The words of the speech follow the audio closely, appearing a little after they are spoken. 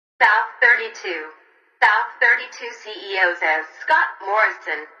South 32. South 32 CEO says, Scott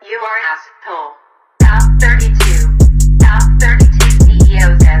Morrison, you are an asshole. South 32. South 32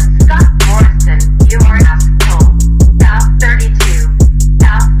 CEO says, Scott Morrison, you are an asshole. South 32.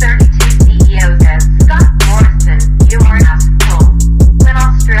 South 32 CEO says, Scott Morrison, you are an asshole. When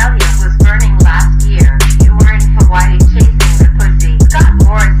Australia was burning last year, you were in Hawaii chasing the pussy. Scott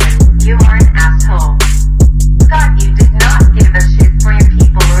Morrison, you are an asshole. Scott, you did not give a shit for your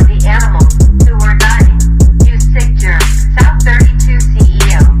people or the animals who were dying. You sick jerk. South 32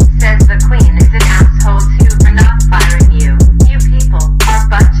 CEO says the Queen is an asshole too for not firing you. You people are a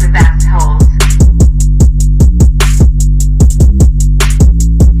bunch of assholes.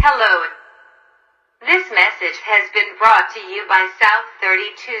 Hello. This message has been brought to you by South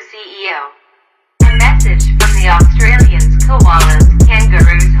 32 CEO. A message from the Australians, koalas,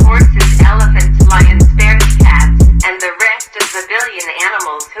 kangaroos, horses, elephants, lions, bears, cats, and the rest of the billion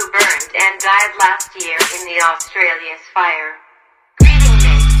animals who burned and died last year in the Australia's fire. Greeting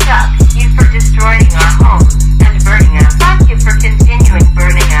me, suck you for destroying our homes and burning us. Fuck you for continuing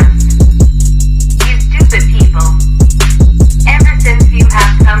burning us. You stupid people. Ever since you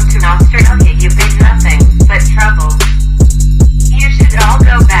have come to Australia, you've been nothing but trouble. You should all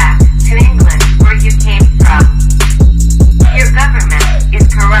go back to England, where you came from. Your government is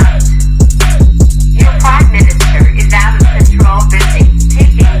corrupt. Your Prime Minister is out of control, busy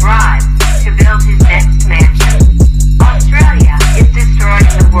taking bribes to build his next mansion. Australia is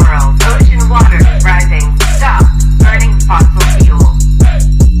destroying the world. Ocean water rising. Stop burning fossil fuel.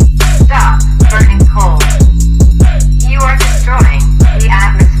 Stop burning coal. You are destroying the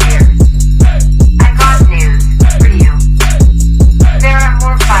atmosphere. I got news for you. There are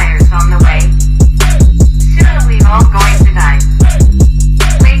more fires on the way. Soon we're all going to die.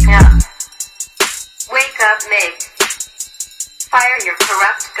 Wake up. Wake up, mate. Fire your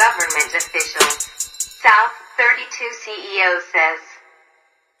corrupt government officials. South 32 CEO says.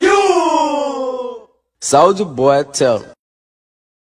 Soulja Boy, tell 'em.